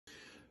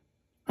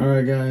All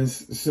right,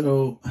 guys.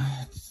 So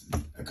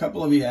a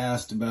couple of you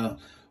asked about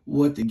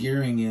what the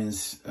gearing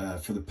is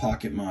for the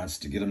pocket mods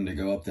to get them to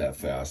go up that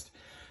fast.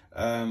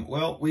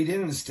 Well, we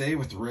didn't stay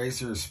with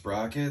Razor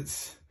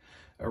sprockets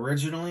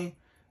originally.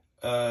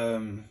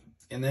 And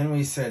then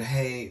we said,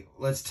 hey,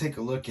 let's take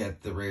a look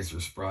at the Razor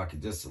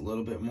sprocket just a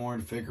little bit more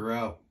to figure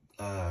out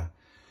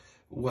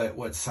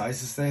what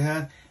sizes they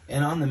had.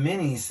 And on the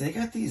minis, they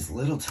got these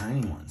little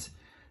tiny ones.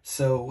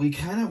 So we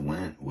kind of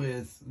went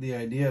with the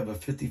idea of a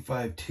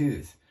 55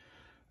 tooth.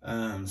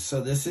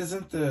 So this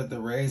isn't the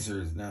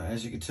Razors. Now,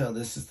 as you can tell,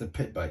 this is the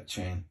pit bike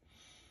chain.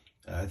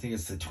 I think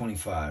it's the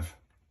 25.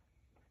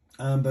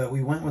 But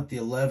we went with the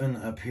 11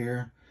 up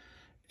here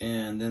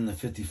and then the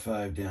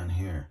 55 down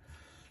here.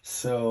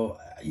 So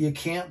you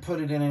can't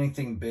put it in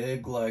anything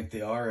big like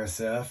the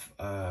RSF.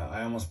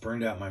 I almost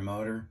burned out my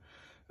motor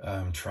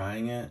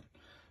trying it.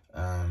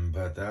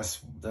 But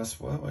that's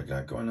what I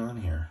got going on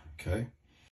here. Okay.